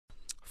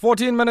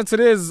14 minutes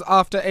it is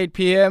after 8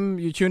 p.m.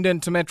 You tuned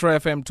in to Metro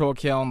FM Talk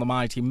here on the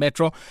Mighty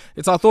Metro.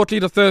 It's our Thought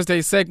Leader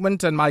Thursday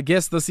segment, and my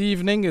guest this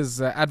evening is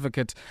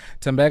Advocate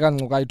Thembeka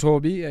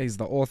Ngcukaitobi. He's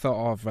the author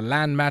of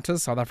Land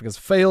Matters, South Africa's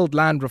Failed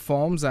Land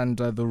Reforms and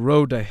the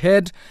Road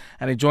Ahead.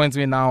 And he joins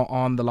me now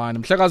on the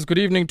line. Mhlekazi, good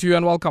evening to you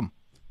and welcome.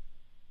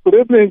 Good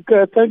evening.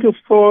 Thank you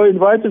for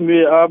inviting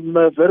me. I'm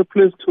very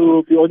pleased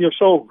to be on your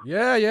show.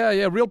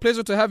 Yeah. Real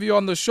pleasure to have you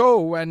on the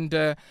show. And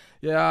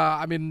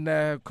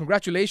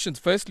congratulations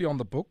firstly on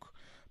the book.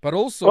 But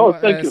also,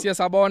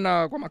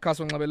 siyasabona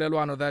kwamakhasi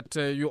onxibelelwano that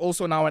you're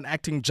also now an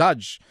acting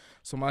judge.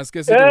 So I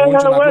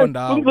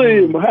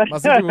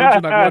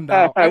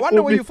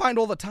wonder where you find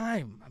all the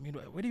time. I mean,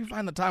 where do you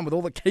find the time with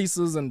all the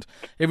cases and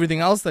everything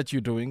else that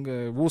you're doing?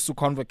 Wusu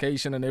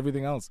convocation and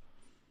everything else.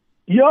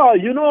 Yeah,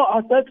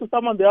 I said to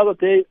someone the other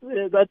day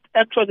that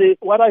actually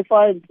what I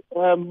find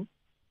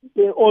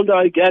the older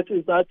I get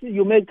is that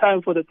you make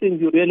time for the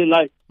things you really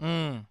like.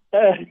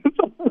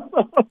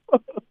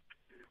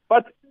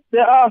 But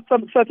there are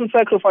some certain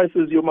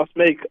sacrifices you must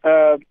make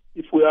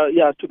if we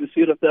are, to be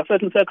serious. There are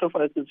certain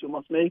sacrifices you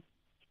must make.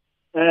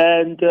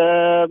 And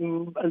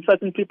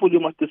certain people you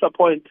must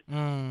disappoint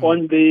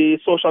on the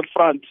social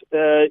front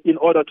in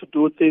order to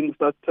do things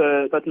that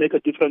make a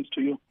difference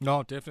to you.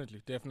 No,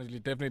 definitely.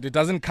 It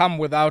doesn't come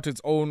without its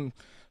own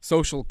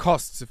social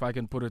costs, if I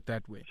can put it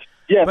that way.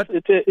 Yes, but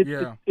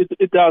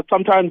it does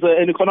sometimes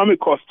an economic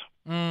cost.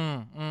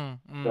 Yeah.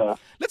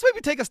 Let's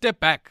maybe take a step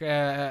back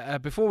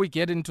before we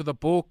get into the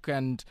book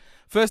and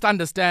first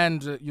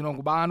understand,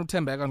 ngubani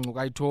uThembeka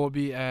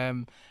Ngcukaitobi,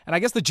 and I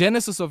guess the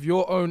genesis of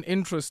your own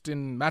interest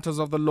in matters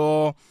of the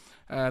law,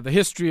 the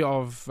history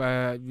of,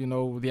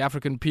 the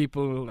African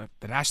people,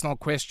 the national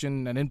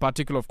question, and in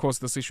particular, of course,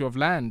 this issue of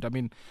land. I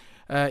mean,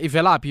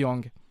 ivelaphi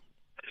yonke?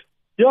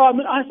 Yeah,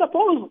 I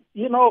suppose,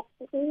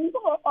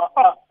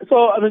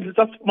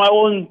 that's my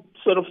own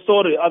sort of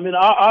story. I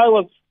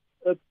was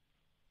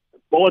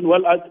born,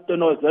 I don't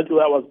know exactly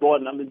where I was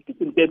born.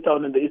 Between Cape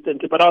Town and the Eastern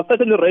Cape. But I was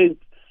certainly raised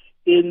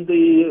in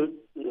the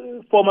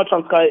former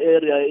Transkei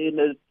area in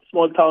a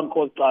small town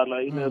called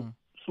Tlala, in a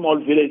small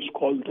village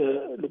called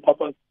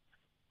Lupapas.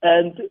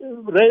 And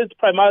raised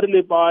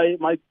primarily by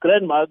my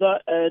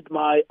grandmother and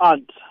my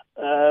aunt,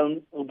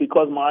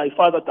 because my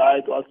father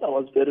died whilst I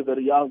was very,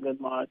 very young, and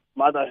my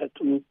mother had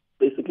to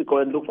basically go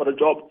and look for a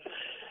job.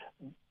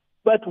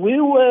 But we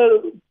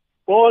were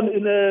born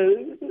in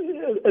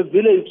a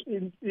village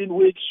in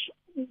which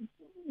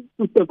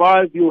to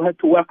survive you had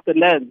to work the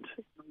land.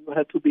 You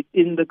had to be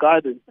in the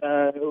garden.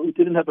 We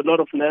didn't have a lot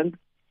of land,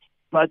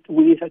 but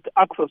we had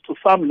access to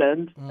some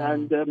land,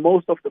 and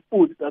most of the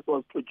food that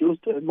was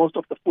produced and most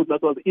of the food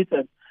that was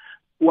eaten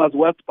was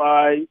worked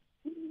by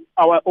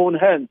our own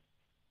hands.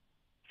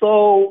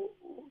 So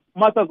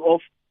matters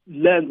of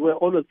land were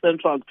always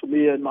central to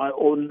me and my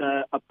own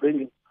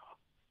upbringing.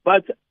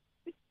 But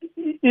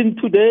in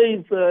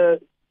today's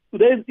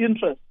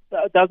interest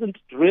doesn't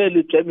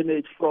really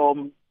germinate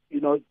from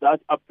that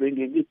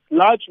upbringing. It's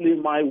largely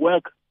my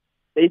work,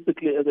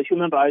 basically as a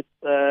human rights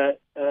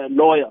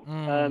lawyer,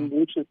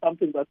 which is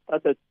something that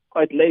started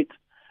quite late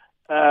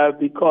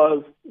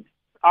because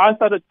I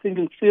started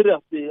thinking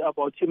seriously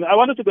about human. I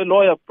wanted to be a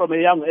lawyer from a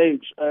young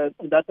age,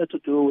 and that had to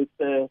do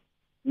with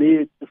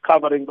me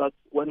discovering that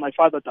when my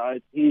father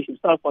died, he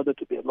himself wanted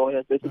to be a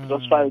lawyer, basically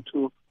just trying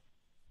to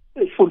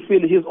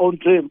fulfill his own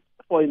dream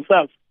for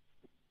himself.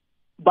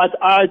 But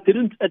I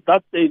didn't at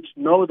that stage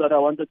know that I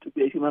wanted to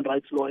be a human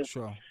rights lawyer.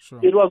 Sure.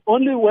 It was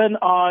only when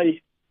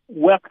I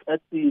worked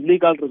at the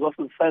Legal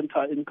Resources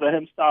Center in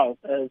Grahamstown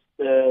as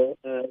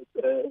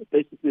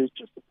basically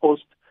just a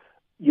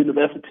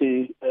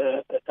post-university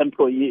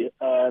employee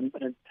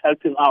and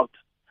helping out,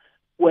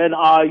 when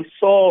I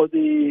saw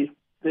the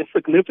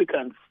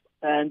significance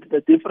and the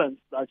difference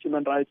that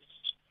human rights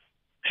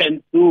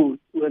can do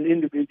to an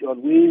individual.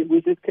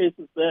 We did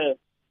cases there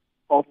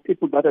of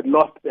people that had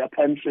lost their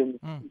pensions,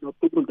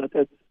 people that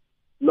had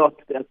lost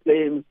their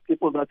claims,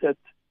 people that had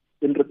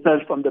been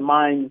repelled from the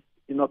mines,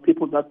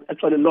 people that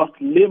actually lost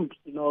limbs,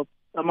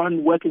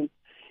 someone working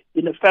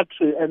in a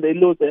factory and they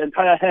lose their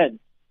entire hand.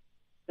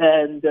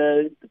 And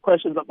the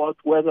questions about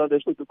whether they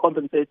should be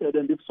compensated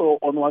and if so,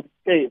 on what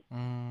scale.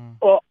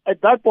 So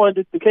at that point,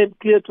 it became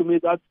clear to me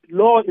that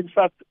law, in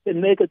fact,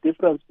 can make a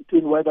difference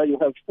between whether you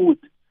have food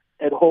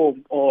at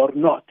home or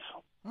not.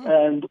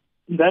 And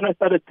then I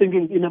started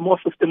thinking in a more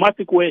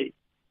systematic way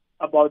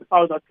about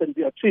how that can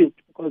be achieved,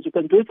 because you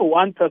can do it for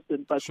one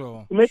person, but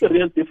to make a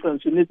real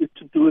difference, you need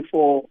to do it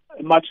for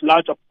a much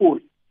larger pool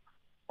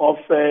of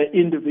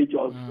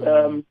individuals.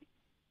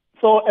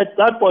 So at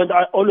that point,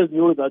 I always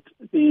knew that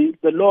the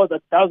law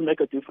that does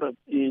make a difference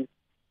is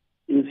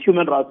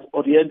human rights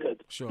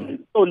oriented. So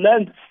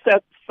land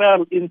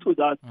fell into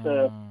that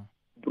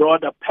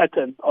broader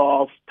pattern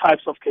of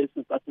types of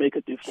cases that make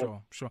a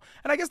difference. Sure.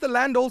 And I guess the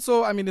land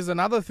also, is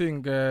another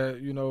thing,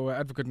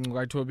 Advocate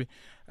Ngcukaitobi,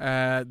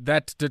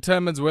 that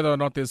determines whether or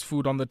not there's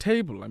food on the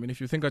table.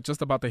 If you think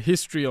just about the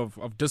history of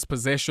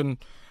dispossession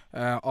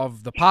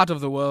of the part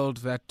of the world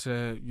that,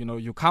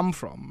 you come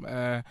from,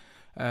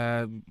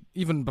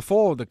 even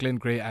before the Glenn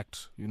Grey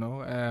Act,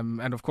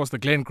 and of course the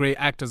Glenn Grey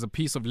Act as a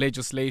piece of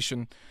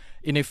legislation,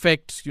 in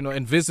effect,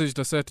 envisaged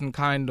a certain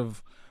kind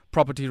of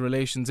property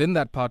relations in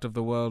that part of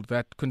the world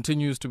that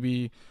continues to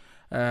be,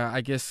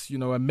 a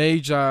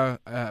major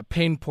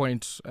pain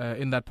point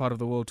in that part of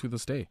the world to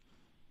this day.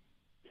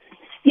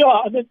 Yeah,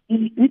 I mean,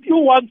 if you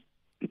want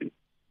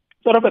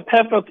sort of a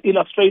perfect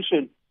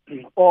illustration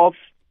of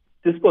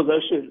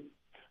dispossession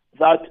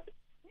that,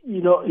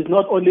 is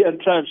not only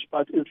entrenched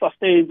but is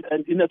sustained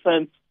and, in a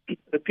sense,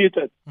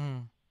 repeated,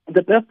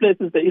 the best place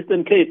is the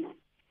Eastern Cape,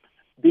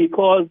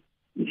 because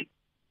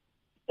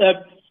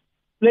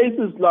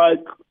places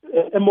like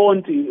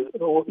Emonti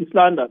or East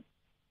London,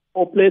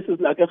 or places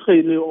like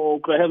Echene or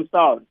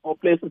Grahamstown, or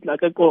places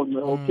like Ekong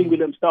or King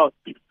Williamstown,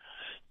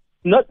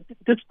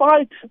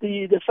 despite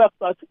the fact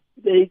that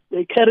they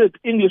carried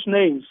English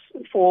names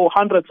for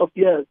hundreds of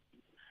years,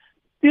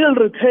 still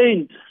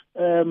retained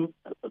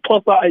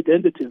Xhosa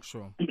identities.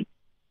 Sure.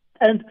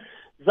 And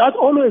that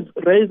always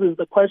raises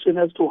the question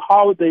as to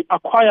how they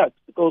acquired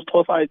those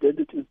Xhosa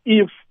identities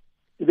if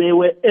they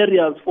were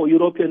areas for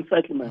European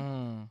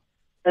settlement.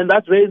 And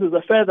that raises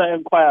a further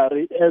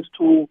inquiry as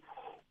to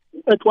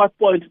at what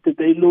point did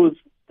they lose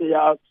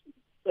their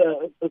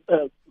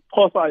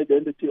Xhosa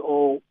identity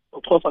or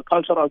Xhosa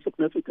cultural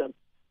significance.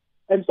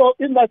 And so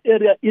in that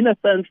area, in a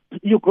sense,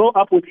 you grow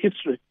up with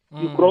history.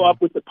 You grow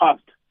up with the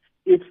past.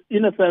 It's,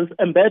 in a sense,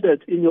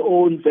 embedded in your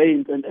own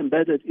veins and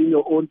embedded in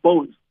your own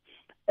bones.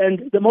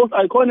 And the most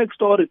iconic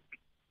story,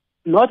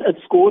 not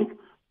at school,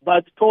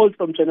 but told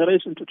from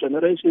generation to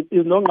generation,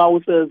 is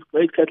Nongause's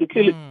Great Cattle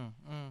Killing.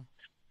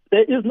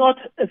 There is not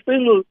a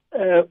single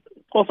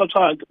Xhosa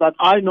child that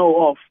I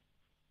know of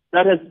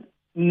that has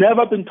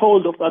never been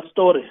told of that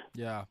story.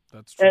 Yeah,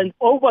 that's true. And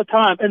over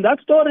time, and that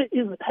story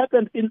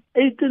happened in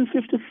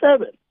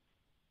 1857.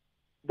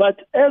 But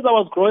as I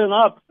was growing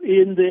up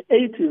in the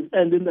 80s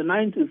and in the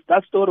 90s,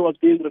 that story was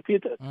being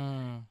repeated.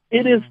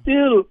 It is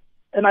still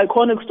an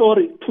iconic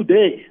story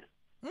today.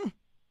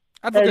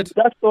 Advocate.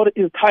 And that story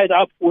is tied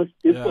up with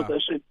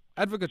dispossession.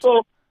 Yeah. Advocate,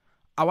 so,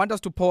 I want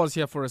us to pause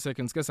here for a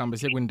second.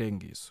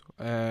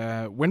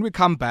 When we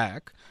come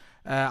back,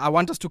 I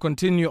want us to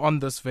continue on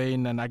this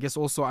vein and I guess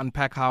also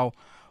unpack how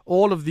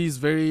all of these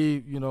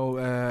very,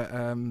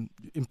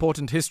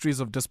 important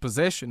histories of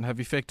dispossession have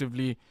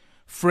effectively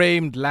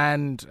framed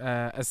land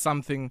as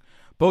something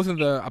both in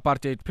the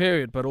apartheid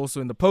period but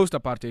also in the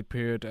post-apartheid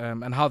period,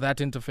 and how that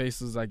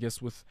interfaces, I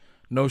guess, with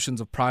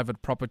notions of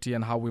private property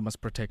and how we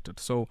must protect it.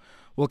 So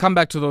we'll come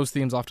back to those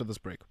themes after this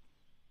break.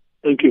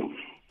 Thank you.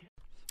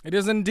 It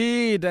is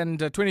indeed,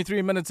 and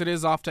 23 minutes it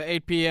is after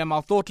 8 p.m.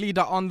 Our thought leader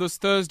on this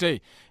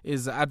Thursday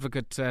is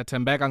Advocate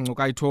Thembeka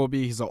Ngcukaitobi.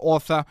 He's an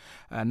author,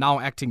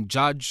 now acting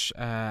judge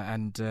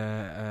and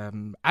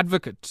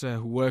advocate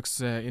who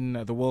works in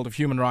the world of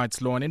human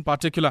rights law, and in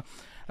particular,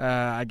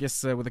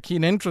 with a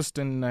keen interest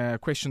in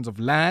questions of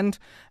land.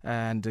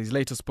 And his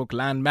latest book,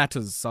 Land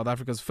Matters, South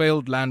Africa's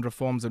Failed Land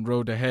Reforms and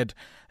Road Ahead,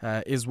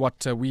 is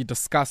what we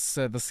discuss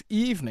this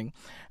evening.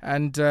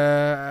 And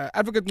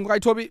Advocate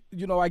Ngcukaitobi,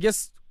 I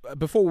guess,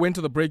 before we went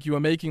to the break, you were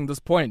making this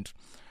point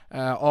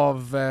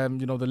of,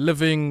 the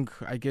living,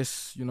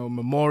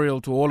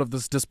 memorial to all of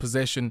this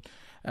dispossession,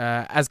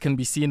 as can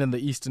be seen in the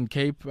Eastern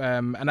Cape.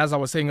 And as I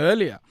was saying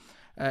earlier,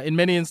 in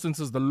many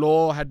instances, the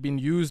law had been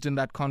used in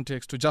that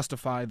context to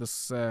justify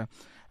this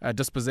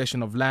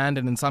dispossession of land,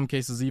 and in some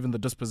cases, even the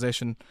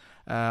dispossession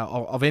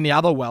of any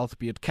other wealth,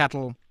 be it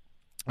cattle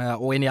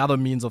or any other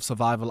means of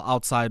survival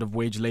outside of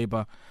wage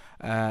labor,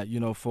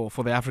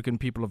 for the African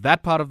people of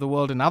that part of the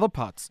world and other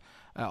parts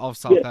of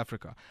South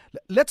Africa.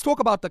 Let's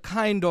talk about the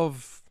kind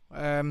of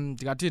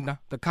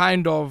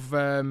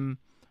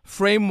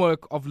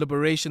framework of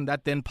liberation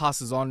that then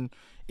passes on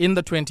in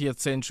the 20th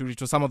century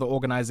to some of the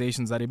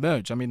organizations that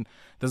emerge. I mean,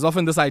 there's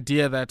often this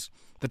idea that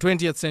the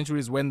 20th century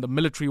is when the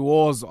military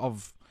wars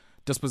of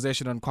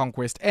dispossession and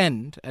conquest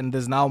end, and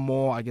there's now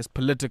more,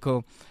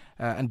 political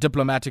and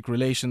diplomatic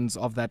relations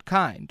of that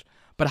kind.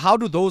 But how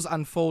do those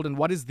unfold, and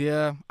what is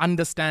their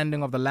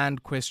understanding of the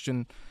land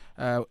question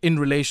in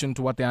relation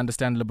to what they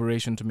understand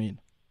liberation to mean?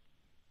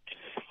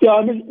 Yeah,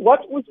 I mean,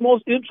 what was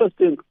most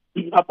interesting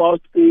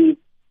about the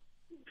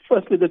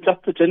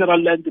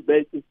general land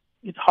debate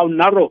is how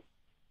narrow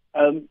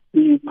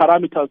the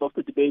parameters of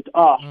the debate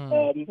are,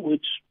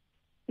 which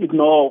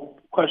ignore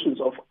questions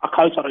of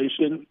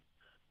acculturation,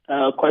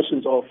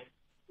 questions of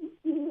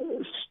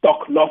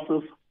stock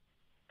losses,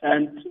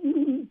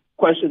 and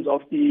questions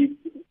of the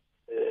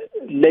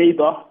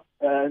labor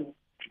and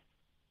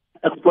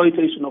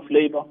exploitation of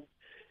labor.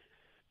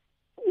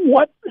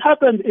 What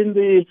happened in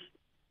the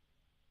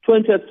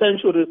 20th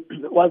century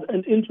was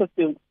an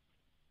interesting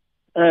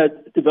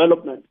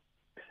development,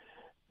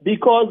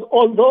 because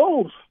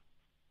although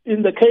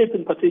in the Cape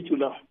in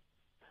particular,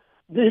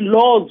 the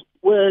laws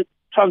were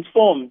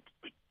transformed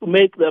to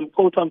make them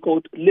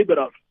quote-unquote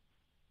liberal,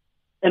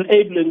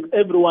 enabling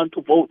everyone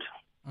to vote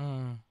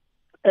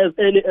as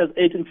early as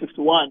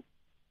 1851.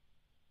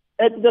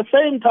 At the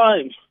same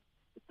time,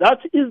 that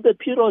is the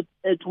period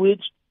at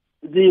which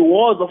the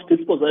wars of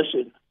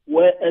dispossession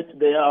were at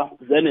their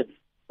zenith.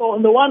 So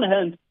on the one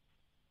hand,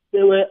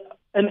 they were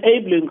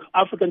enabling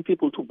African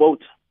people to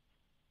vote,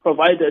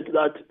 provided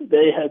that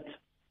they had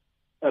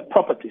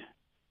property.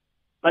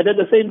 But at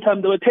the same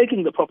time, they were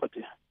taking the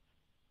property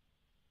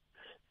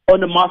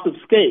on a massive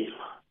scale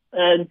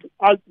and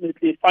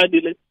ultimately,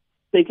 finally,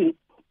 taking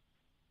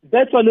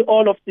virtually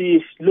all of the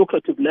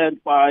lucrative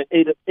land by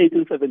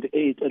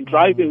 1878 and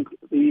driving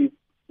the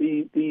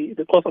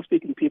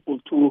Xhosa-speaking people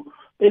to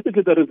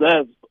basically the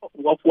reserves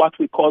of what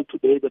we call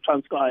today the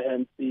Transkei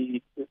and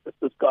the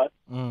Ciskei.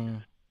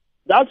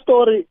 That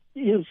story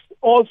is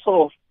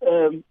also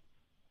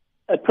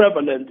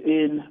prevalent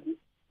in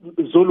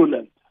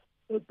Zululand.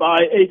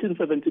 By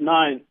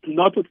 1879,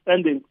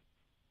 notwithstanding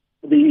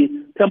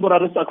the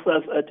temporary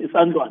success at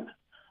Isandlwana,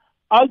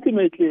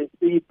 ultimately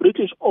the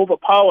British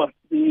overpower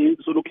the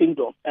Zulu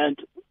kingdom and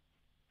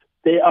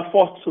they are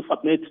forced to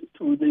submit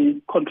to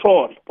the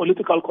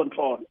political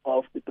control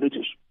of the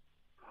British.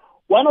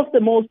 One of the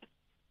most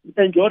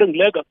enduring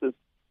legacies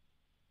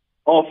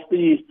of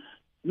the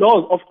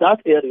laws of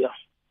that area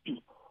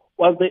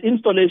was the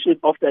installation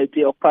of the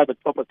idea of private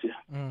property.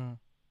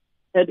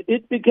 And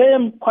it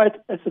became quite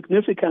a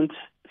significant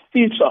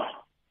feature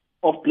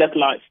of black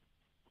life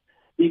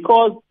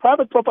because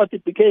private property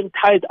became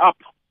tied up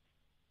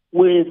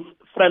with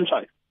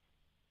franchise.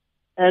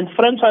 And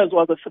franchise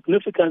was a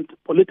significant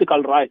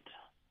political right.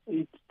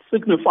 It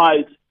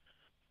signified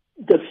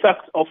the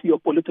fact of your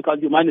political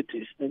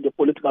humanity and your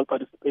political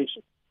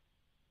participation.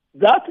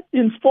 That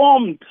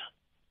informed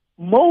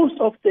most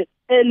of the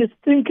early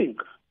thinking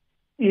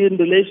in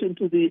relation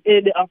to the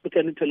early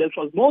African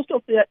intellectuals. Most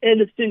of their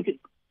early thinking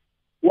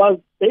was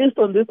based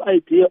on this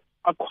idea of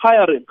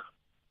acquiring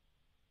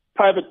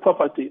private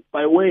property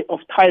by way of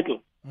title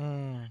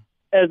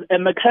as a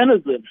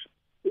mechanism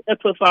to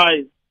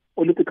exercise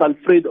political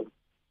freedom.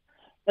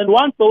 And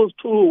once those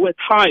two were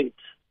tied,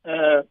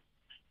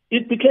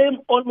 it became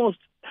almost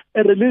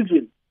a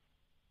religion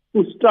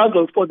to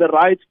struggle for the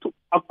right to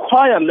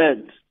acquire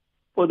land,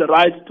 for the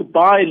right to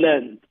buy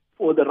land,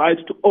 for the right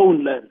to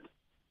own land.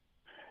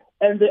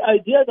 And the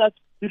idea that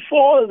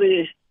before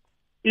the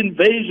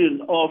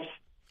invasion of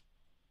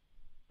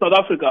South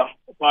Africa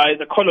by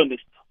the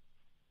colonists,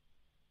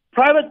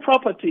 private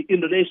property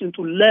in relation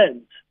to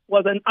land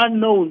was an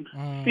unknown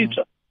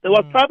feature. There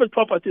was private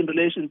property in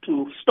relation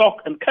to stock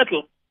and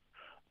cattle,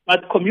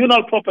 but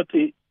communal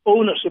property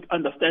ownership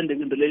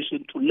understanding in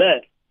relation to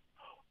land.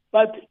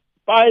 But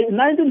by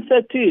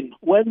 1913,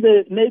 when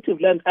the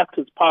Native Land Act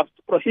is passed,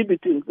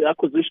 prohibiting the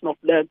acquisition of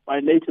land by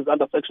natives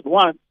under Section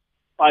 1,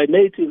 by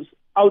natives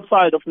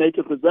outside of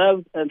native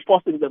reserves and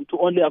forcing them to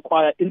only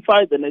acquire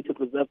inside the native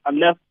reserve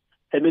unless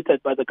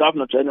permitted by the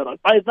Governor General.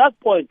 By that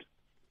point,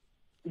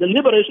 the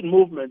liberation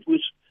movement,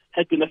 which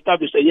had been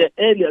established a year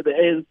earlier, the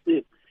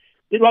ANC,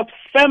 it was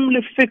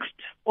firmly fixed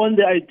on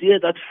the idea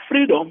that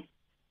freedom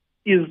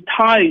is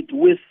tied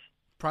with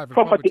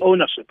property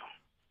ownership,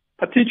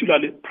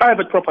 particularly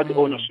private property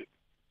ownership.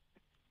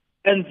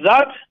 And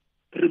that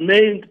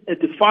remained a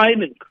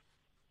defining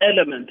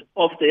element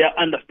of their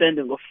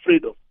understanding of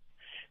freedom.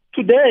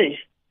 Today,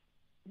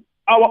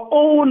 our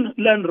own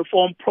land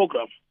reform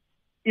program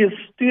is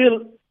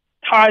still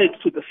tied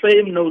to the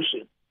same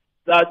notion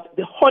that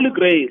the holy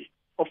grail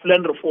of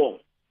land reform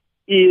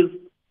is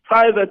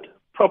private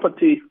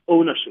property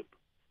ownership.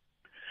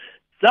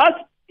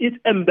 That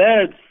it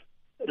embeds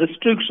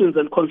restrictions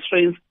and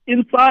constraints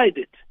inside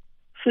it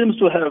seems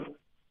to have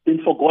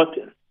been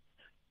forgotten.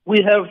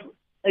 We have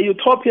a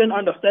utopian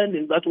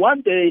understanding that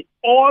one day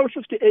all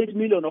 58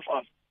 million of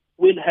us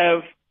will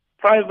have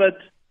private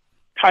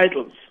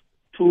titles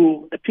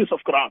to a piece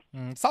of ground.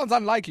 Sounds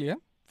unlikely, eh?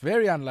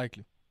 Very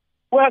unlikely.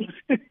 Well,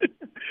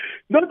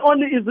 not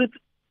only is it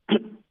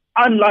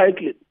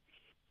unlikely,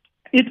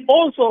 it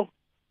also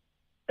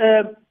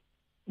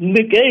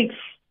negates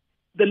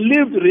the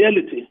lived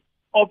reality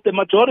of the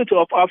majority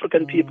of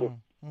African people.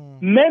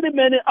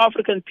 Many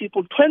African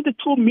people,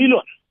 22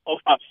 million of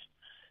us,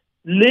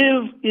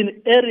 live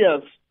in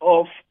areas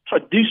of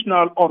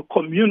traditional or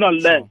communal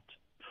land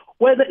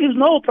where there is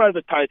no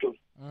private title.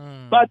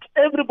 But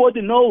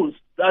everybody knows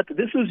that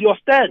this is your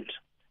stand,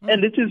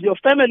 and it is your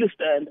family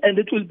stand, and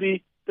it will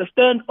be the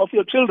stand of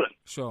your children.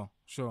 Sure.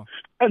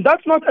 And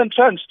that's not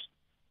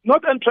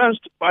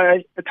entrenched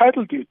by a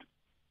title deed,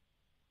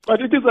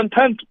 but it is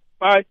entrenched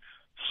by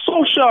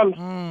social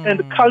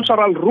and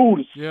cultural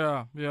rules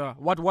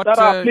What that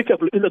are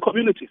applicable in the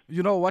community.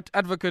 You know what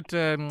advocate,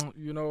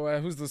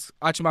 who's this,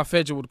 Achima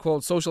Feja would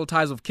call social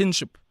ties of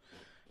kinship.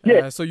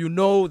 Yes. So you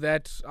know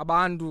that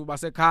abantu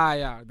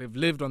basekhaya, they've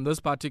lived on this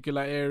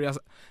particular area,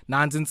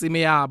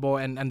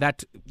 and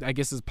that, I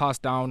guess, is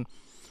passed down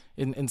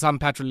in some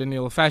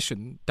patrilineal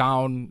fashion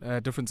down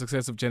different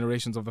successive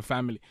generations of the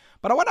family.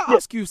 But I want to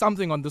ask you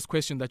something on this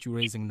question that you're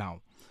raising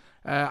now.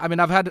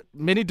 I've had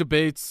many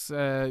debates,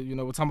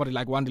 with somebody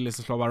like Wandile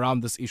Sihlobo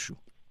around this issue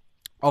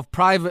of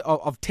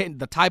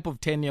the type of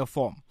tenure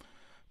form.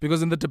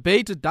 Because in the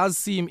debate, it does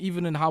seem,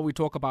 even in how we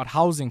talk about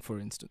housing, for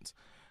instance,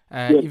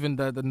 even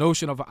the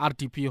notion of an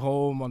RTP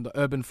home on the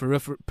urban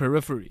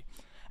periphery.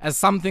 as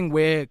something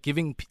where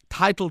giving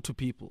title to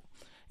people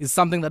is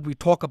something that we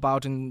talk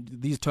about in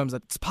these terms,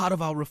 that it's part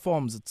of our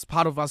reforms, it's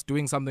part of us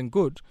doing something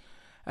good.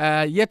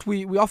 Yet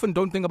we often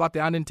don't think about the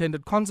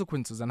unintended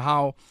consequences and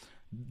how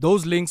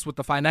those links with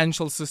the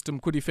financial system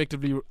could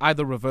effectively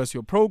either reverse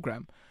your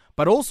program,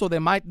 but also they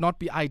might not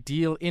be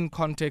ideal in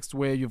context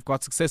where you've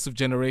got successive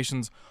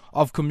generations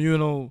of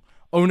communal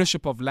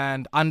ownership of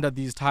land under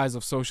these ties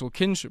of social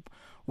kinship,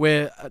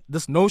 where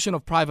this notion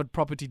of private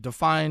property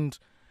defined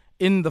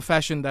in the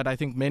fashion that I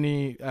think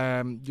many,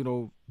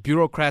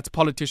 bureaucrats,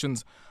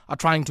 politicians are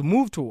trying to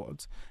move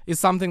towards, is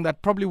something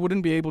that probably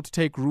wouldn't be able to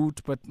take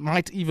root, but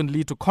might even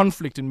lead to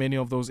conflict in many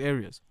of those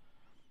areas.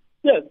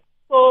 Yes.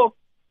 So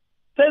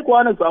take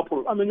one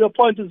example. I mean, your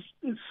point is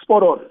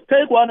spot on.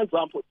 Take one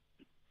example.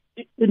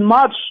 In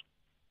March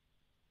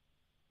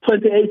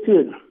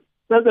 2018,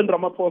 President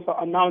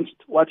Ramaphosa announced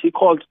what he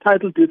called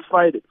Title Deeds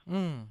Friday.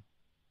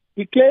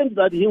 He claimed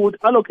that he would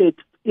allocate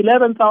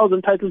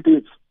 11,000 title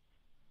deeds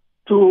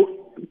to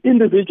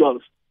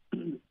individuals,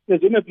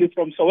 presumably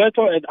from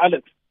Soweto and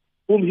Alex,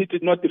 whom he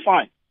did not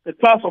define. The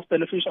class of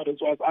beneficiaries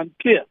was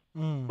unclear,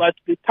 but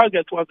the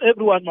target was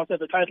everyone must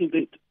have a title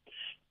deed.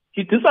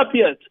 He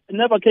disappeared and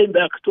never came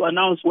back to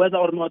announce whether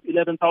or not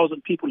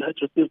 11,000 people had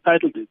received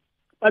title deeds.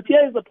 But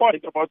here is the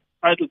point about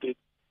title deeds.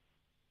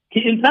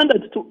 He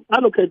intended to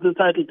allocate the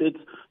title deeds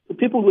to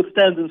people with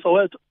stands in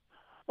Soweto.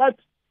 But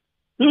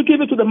you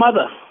give it to the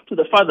mother, to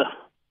the father,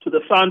 to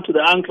the son, to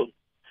the uncle,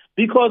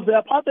 because the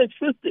apartheid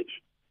system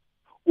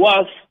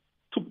was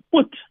to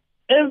put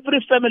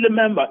every family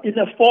member in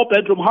a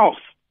 4-bedroom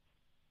house.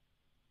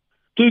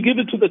 Do you give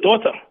it to the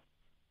daughter?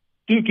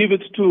 Do you give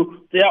it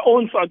to their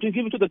own son? Do you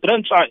give it to the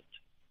grandchild?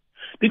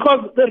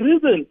 Because the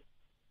reason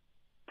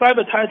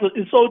private title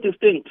is so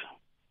distinct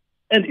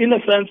and, in a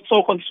sense,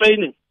 so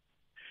constraining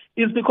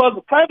is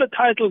because private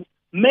title's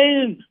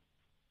main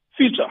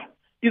feature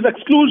is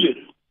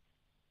exclusion.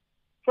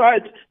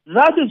 Right?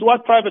 That is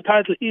what private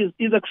title is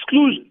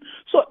exclusion.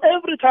 So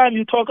every time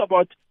you talk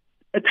about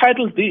a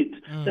title deed,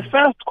 the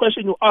first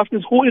question you ask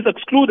is who is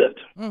excluded?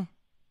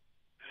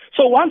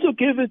 So once you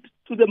give it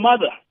to the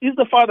mother, is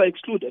the father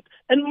excluded?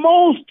 And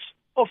most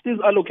of these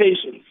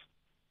allocations,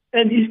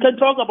 and you can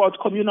talk about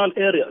communal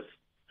areas,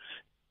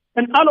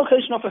 an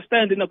allocation of a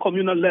stand in a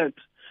communal land,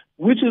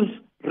 which is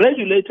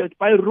regulated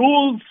by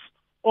rules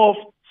of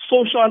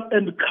social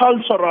and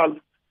cultural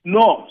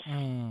norms,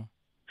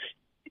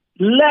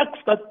 lacks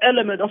that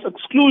element of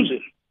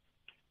exclusion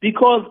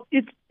because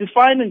its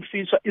defining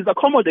feature is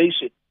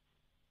accommodation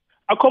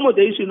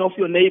of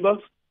your neighbors,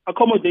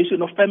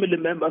 accommodation of family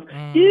members,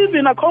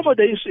 even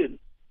accommodation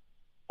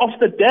of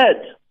the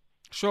dead.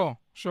 Sure.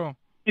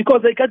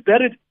 Because they get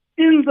buried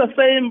in the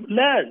same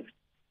land.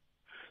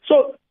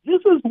 So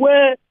this is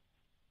where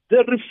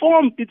the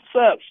reform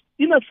itself,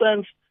 in a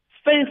sense,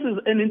 faces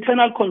an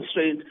internal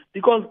constraint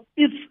because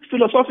its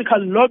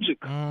philosophical logic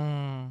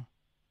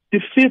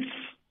defeats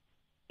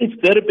its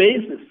very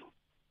basis.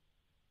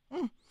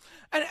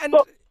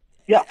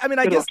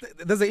 I guess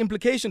there's an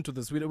implication to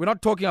this. We're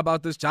not talking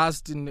about this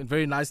just in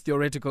very nice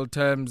theoretical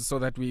terms so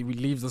that we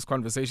leave this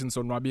conversation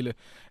so nwabile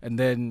and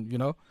then,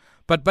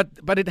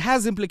 But it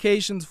has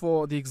implications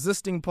for the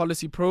existing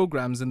policy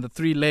programs in the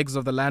 3 legs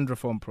of the land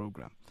reform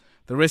program.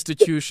 The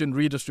restitution,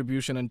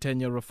 redistribution, and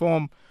tenure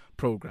reform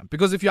program.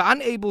 Because if you're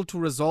unable to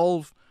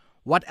resolve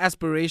what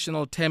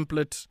aspirational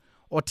template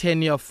or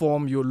tenure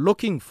form you're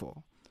looking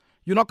for,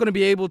 you're not going to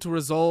be able to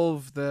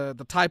resolve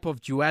the type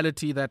of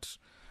duality that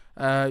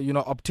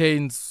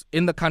obtains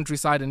in the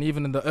countryside and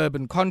even in the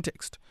urban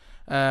context,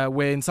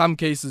 where in some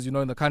cases,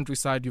 in the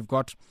countryside, you've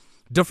got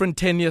different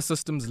tenure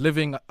systems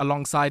living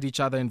alongside each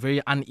other in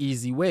very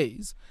uneasy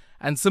ways.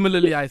 And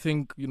similarly, I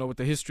think, with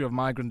the history of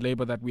migrant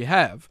labor that we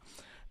have,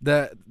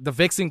 the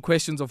vexing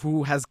questions of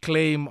who has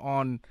claim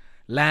on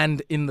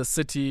land in the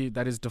city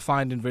that is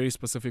defined in very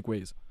specific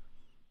ways.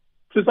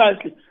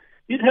 Precisely.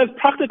 It has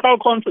practical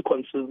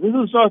consequences. This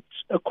is not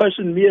a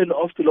question merely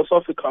of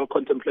philosophical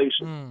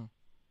contemplation.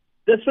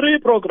 The 3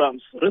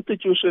 programs,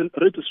 restitution,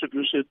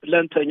 redistribution,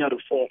 land tenure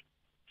reform,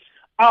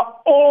 are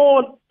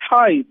all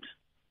tied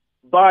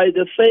by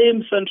the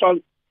same central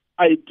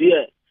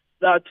idea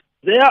that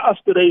their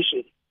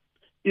aspiration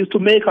is to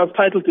make us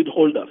title deed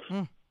holders.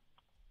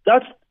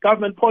 That's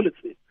government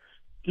policy.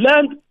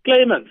 Land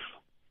claimants,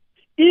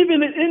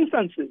 even in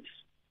instances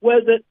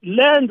where the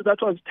land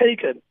that was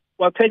taken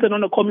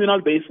on a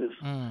communal basis,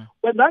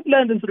 when that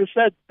land is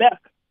referred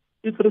back,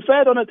 it's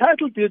referred on a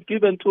title deed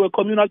given to a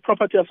communal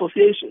property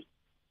association,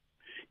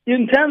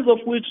 in terms of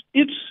which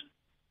each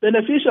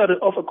beneficiary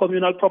of a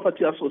communal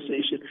property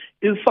association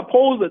is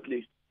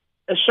supposedly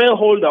a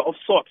shareholder of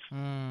sorts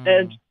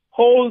and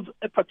holds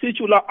a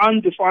particular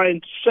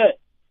undefined share.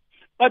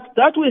 But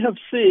that we have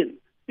seen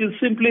is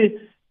simply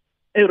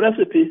a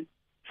recipe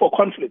for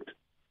conflict.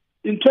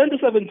 In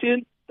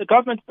 2017, the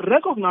government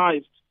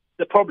recognized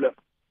the problem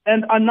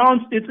and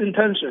announced its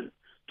intention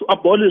to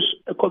abolish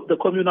the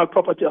communal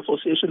property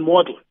association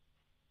model.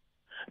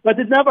 But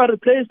it never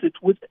replaced it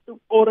with,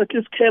 or at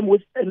least came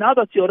with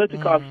another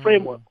theoretical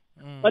framework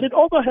but it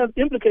also has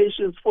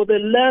implications for the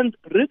land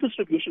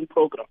redistribution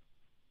program.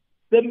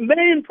 The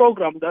main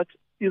program that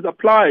is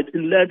applied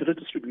in land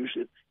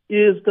redistribution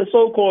is the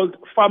so-called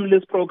farm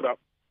lease program.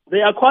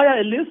 They acquire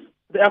a lease,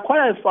 they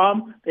acquire a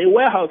farm, they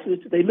warehouse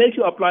it, they make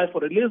you apply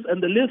for a lease,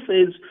 and the lease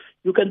says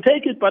you can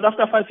take it, but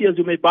after 5 years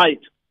you may buy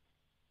it.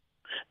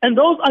 And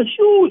those are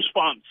huge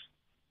farms,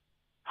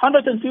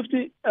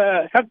 150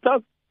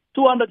 hectares,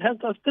 200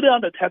 hectares,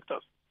 300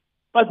 hectares.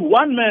 But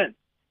one man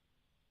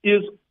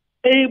is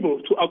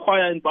able to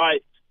acquire and buy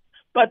it.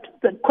 But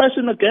the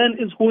question again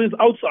is who is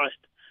outside.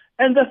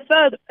 And the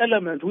third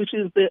element, which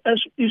is the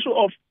issue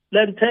of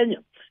land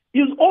tenure,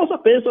 is also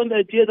based on the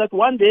idea that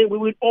one day we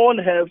will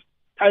all have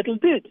title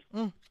deeds.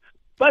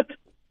 But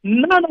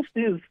none of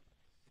these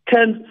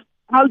can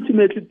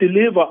ultimately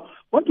deliver.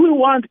 What we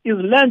want is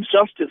land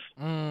justice.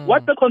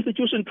 What the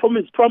Constitution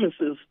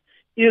promises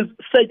is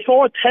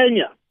secure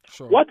tenure.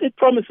 Sure. What it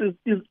promises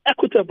is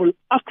equitable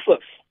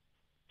access.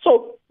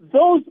 So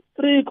those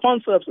three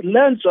concepts,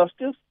 land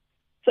justice,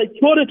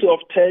 security of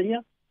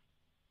tenure,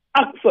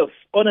 access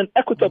on an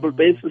equitable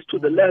basis to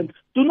the land,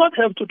 do not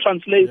have to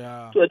translate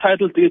to a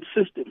title deed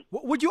system.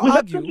 Would you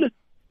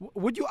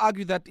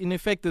argue that in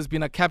effect there's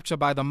been a capture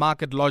by the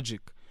market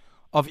logic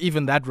of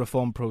even that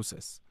reform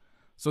process?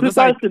 So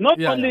precisely,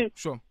 not only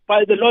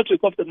by the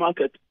logic of the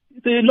market.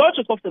 The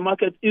logic of the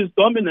market is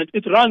dominant.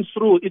 It runs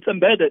through, it's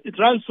embedded, it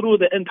runs through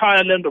the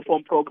entire land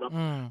reform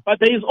program. But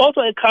there is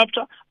also a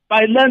capture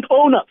by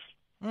landowners.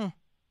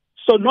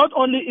 So not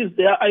only is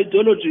their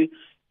ideology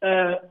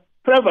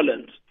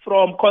prevalent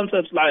from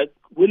concepts like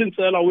willing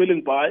seller,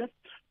 willing buyer,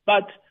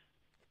 but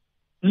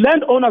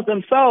landowners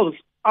themselves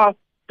are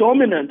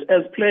dominant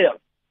as players.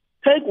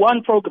 Take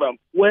one program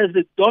where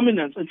the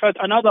dominance, in fact,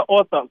 another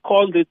author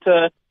called it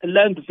a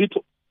land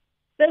veto.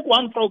 Take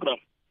one program,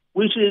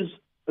 which is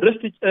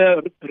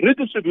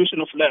redistribution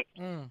of land.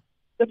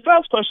 The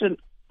first question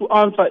to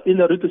answer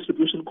in a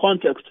redistribution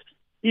context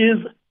is,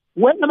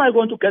 when am I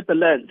going to get the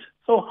land?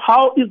 So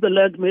how is the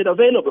land made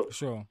available?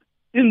 Sure.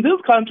 In this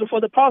country,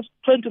 for the past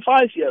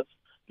 25 years,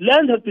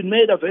 land has been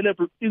made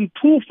available in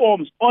two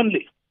forms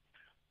only: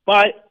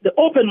 by the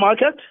open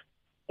market,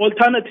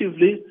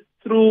 alternatively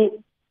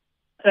through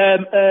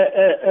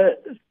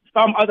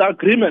some other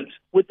agreement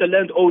with the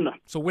landowner.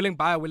 So willing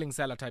buyer, willing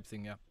seller type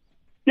thing, yeah.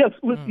 Yes,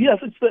 yes.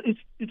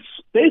 It's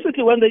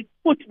basically when they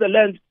put the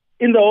land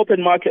in the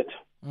open market.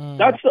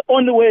 That's the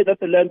only way that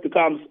the land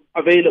becomes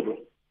available.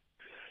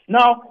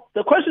 Now,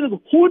 the question is,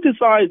 who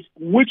decides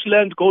which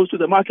land goes to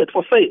the market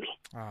for sale?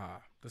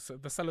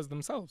 The sellers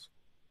themselves.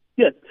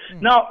 Yes.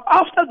 Now,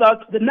 after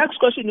that, the next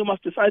question you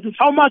must decide is,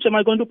 how much am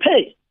I going to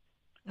pay?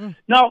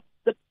 Now,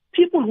 the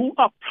people who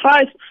are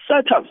price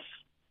setters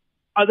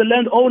are the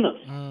landowners.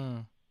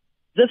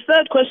 The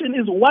third question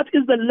is, what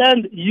is the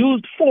land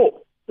used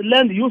for? The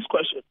land use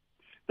question.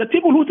 The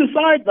people who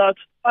decide that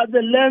are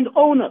the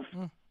landowners.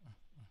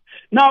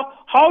 Now,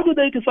 how do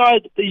they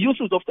decide the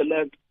uses of the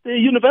land? The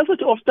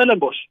University of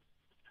Stellenbosch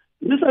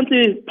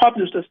recently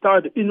published a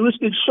study in which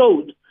it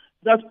showed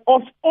that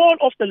of all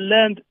of the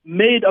land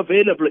made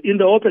available in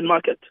the open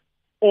market,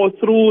 or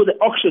through the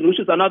auction, which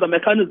is another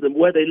mechanism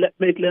where they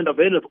make land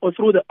available, or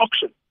through the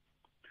auction,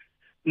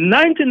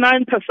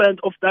 99%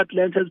 of that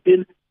land has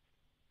been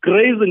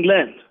grazing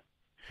land.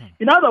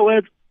 In other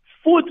words,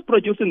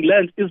 food-producing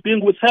land is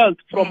being withheld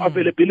from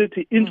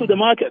availability into the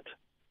market.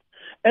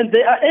 And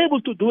they are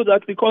able to do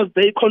that because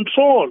they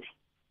control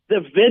the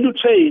value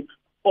chain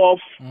of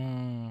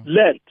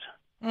land.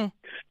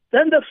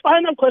 Then the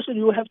final question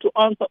you have to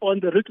answer on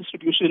the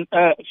redistribution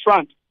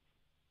front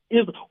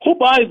is, who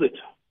buys it?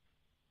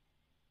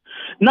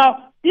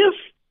 Now, if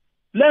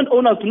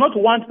landowners do not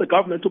want the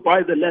government to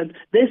buy the land,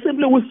 they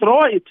simply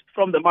withdraw it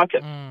from the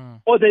market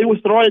or they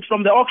withdraw it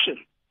from the auction.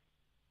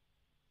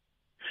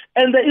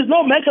 And there is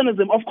no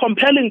mechanism of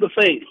compelling the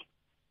sale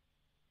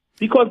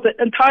because the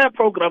entire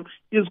program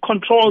is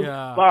controlled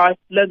by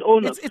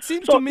landowners. It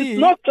seems so to me, it's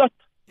not just...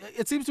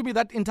 It seems to me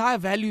that entire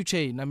value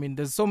chain, I mean,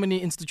 there's so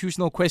many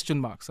institutional question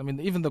marks. I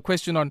mean, even the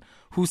question on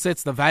who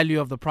sets the value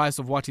of the price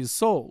of what is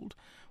sold.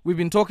 We've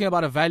been talking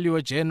about a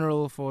valuer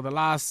general for the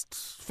last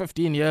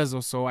 15 years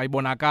or so,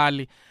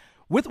 Aibonakali.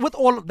 With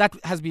all that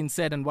has been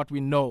said and what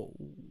we know,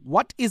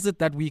 what is it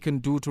that we can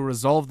do to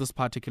resolve this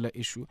particular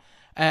issue?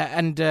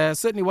 And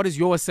certainly, what is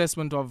your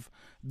assessment of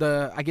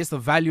the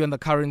value and the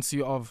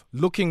currency of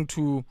looking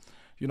to,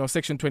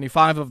 Section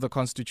 25 of the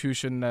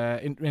Constitution,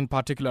 in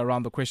particular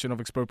around the question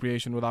of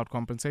expropriation without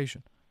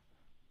compensation?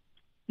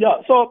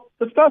 Yeah, so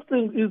the first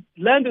thing is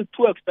land is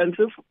too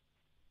expensive,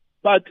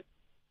 but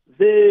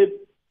the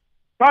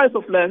price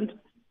of land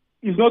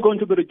is not going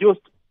to be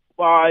reduced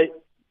by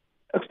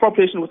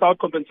expropriation without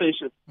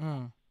compensation.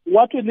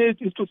 What we need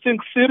is to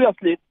think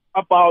seriously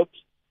about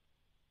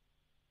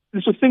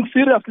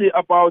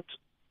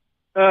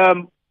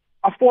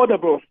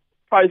affordable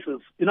prices.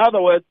 In other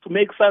words, to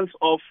make sense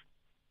of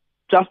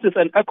justice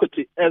and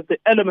equity as the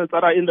elements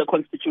that are in the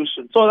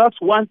Constitution. So that's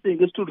one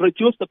thing, is to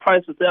reduce the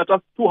prices. They are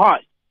just too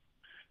high.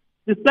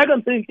 The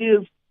second thing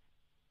is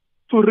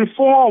to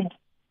reform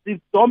the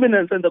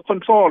dominance and the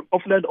control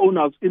of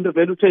landowners in the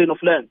value chain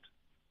of land,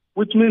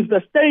 which means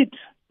the state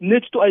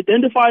needs to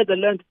identify the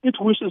land it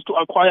wishes to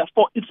acquire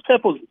for its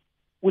purposes,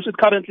 which it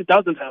currently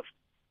doesn't have.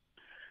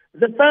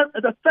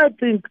 The third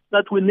thing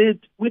that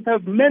we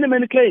have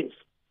many claims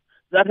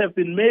that have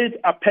been made,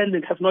 are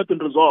pending, have not been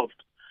resolved.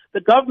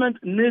 The government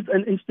needs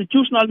an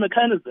institutional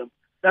mechanism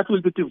that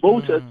will be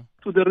devoted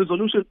to the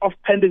resolution of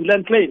pending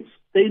land claims.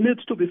 They need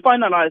to be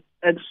finalized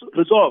and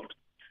resolved.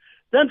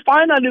 Then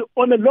finally,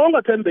 on a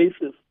longer-term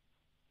basis,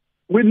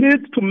 we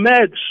need to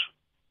merge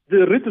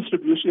the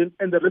redistribution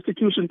and the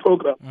restitution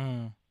program.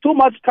 Too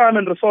much time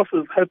and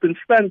resources have been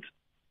spent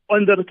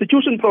on the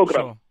restitution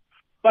program. Sure.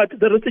 But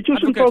the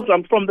restitution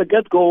program from the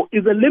get-go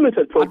is a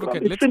limited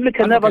program. It simply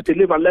can never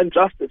deliver land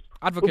justice.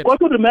 We've got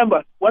to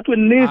remember, what we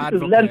need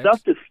is land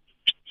justice.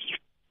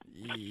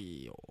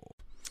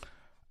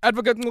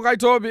 Advocate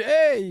Ngcukaitobi,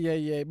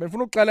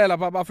 benifuna ukuxelela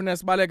pha bafuna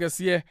sibaleke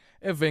siye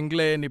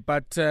evenkleni,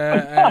 but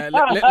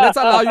let's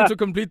allow you to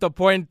complete the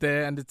point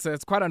there, and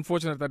it's quite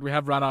unfortunate that we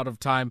have run out of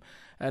time,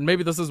 and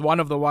maybe this is one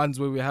of the ones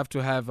where we have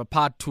to have a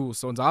part 2.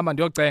 So ndizahamba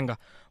ndiyocenga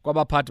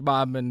kwabaphathi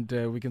bam, and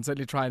we can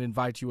certainly try and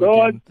invite you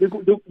again.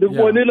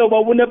 Ndikubonile uba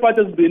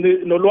unephathi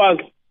ezibini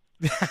nolwazi.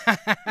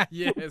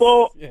 Yes.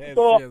 So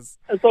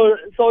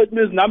it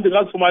means nam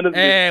ndingazifumana.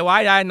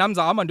 Why nam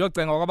ndizahamba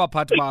ndiyocenga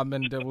kwabaphathi bam,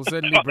 and we'll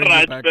certainly bring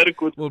you back. Very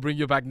good. We'll bring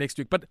you back next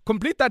week. But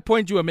complete that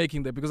point you were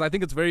making there, because I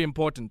think it's very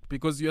important,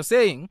 because you're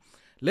saying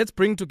let's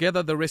bring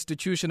together the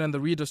restitution and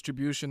the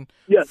redistribution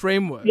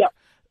framework.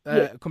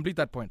 Complete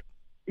that point.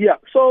 Yeah,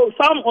 so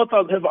some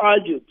authors have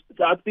argued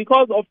that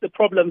because of the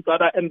problems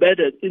that are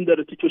embedded in the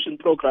restitution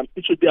program,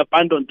 it should be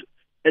abandoned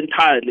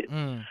entirely.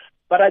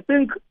 But I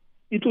think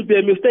it would be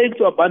a mistake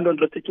to abandon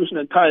restitution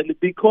entirely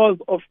because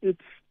of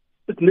its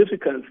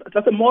significance.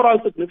 That's a moral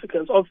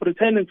significance of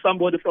returning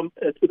somebody to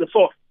the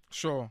source.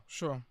 Sure.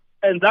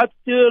 And that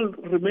still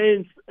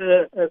remains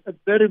a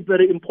very,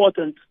 very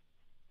important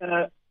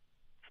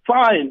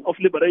sign of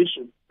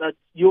liberation, that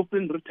you've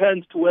been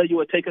returned to where you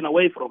were taken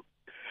away from.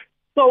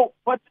 So,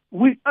 but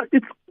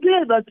it's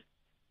clear that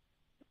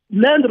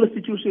land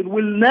restitution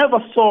will never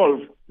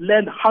solve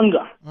land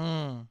hunger,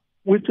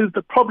 which is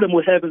the problem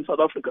we have in South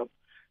Africa.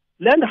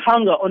 Land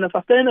hunger on a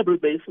sustainable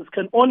basis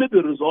can only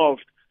be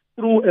resolved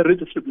through a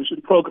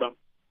redistribution program.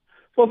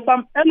 So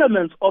some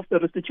elements of the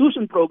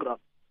restitution program,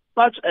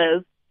 such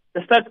as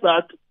the fact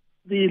that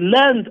the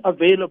land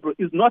available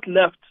is not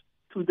left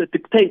to the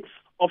dictates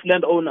of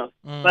landowners,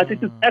 but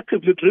it is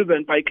actively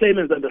driven by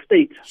claimants and the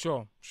state.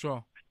 Sure.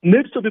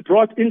 Needs to be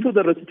brought into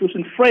the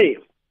restitution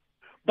frame.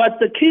 But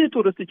the key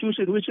to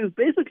restitution, which is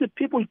basically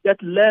people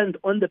get land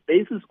on the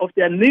basis of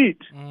their need.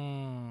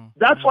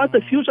 That's what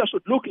the future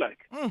should look like.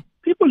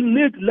 People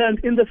need land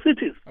in the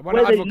cities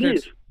where they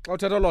live.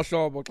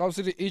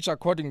 Each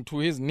according to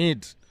his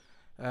need.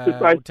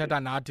 But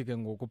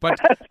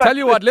tell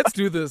you what, let's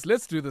do this.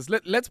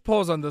 Let's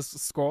pause on this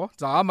score.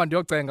 Zahamba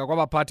ndiyocenga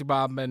kwabaphathi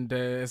bam, and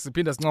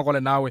siphinde sincokole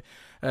nawe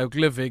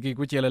kule veki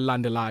kwityeli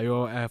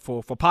elilandelayo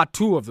for part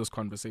 2 of this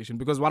conversation,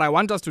 because what I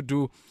want us to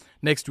do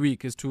next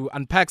week is to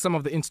unpack some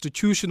of the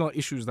institutional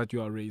issues that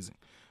you are raising,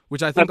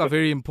 which I think are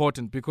very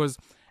important, because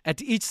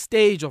at each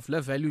stage of the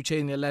value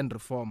chain land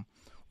reform,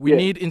 we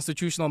need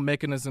institutional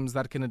mechanisms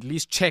that can at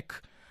least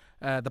check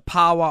the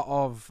power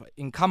of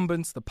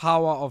incumbents, the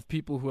power of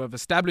people who have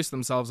established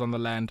themselves on the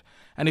land,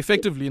 and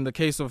effectively, in the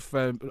case of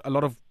a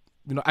lot of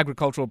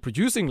agricultural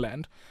producing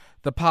land,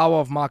 the power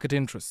of market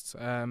interests.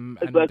 And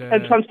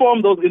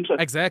transform those interests.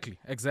 Exactly.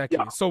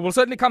 Yeah. So we'll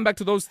certainly come back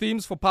to those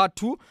themes for part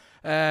 2.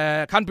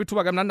 Can't be too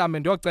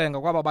ndiyocenga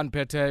kwaba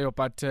baniphetheyo,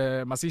 but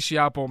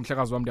masishiyapo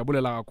mhlekazi wam,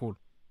 ndiyabulela kakhulu.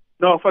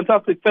 No,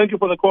 fantastic. Thank you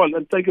for the call,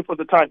 and thank you for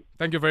the time.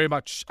 Thank you very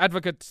much.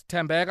 Advocate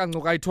Thembeka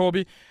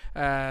Ngcukaitobi,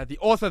 the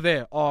author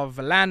there of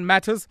Land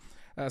Matters,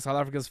 South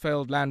Africa's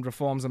Failed Land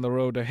Reforms and the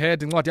Road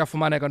Ahead. Incwadi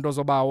yafumaneka nto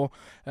zobawo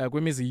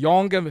kwimizi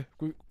yonke,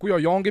 kuyo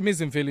yonke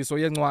imizimveliso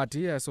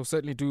yencwadi, so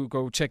certainly do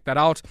go check that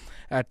out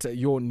at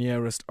your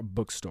nearest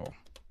bookstore.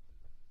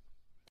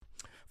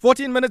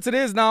 14 minutes it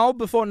is now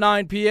before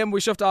 9 p.m.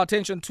 We shift our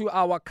attention to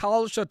our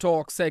Culture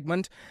Talk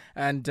segment,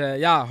 and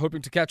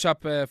hoping to catch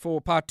up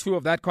for part 2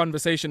 of that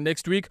conversation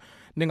next week.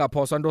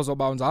 Ningaphoswa nto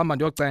zobawo, ndizahamba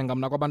ndiyocenga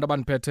mna kwabantu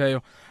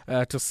abaniphetheyo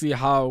to see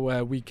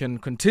how we can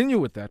continue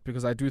with that,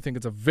 because I do think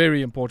it's a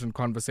very important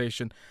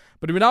conversation.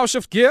 But we now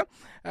shift gear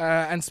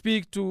and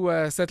speak to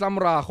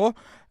Setlamrago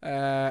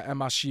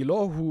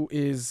Mashilo, who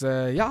is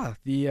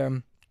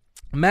the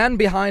man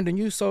behind a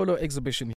new solo exhibition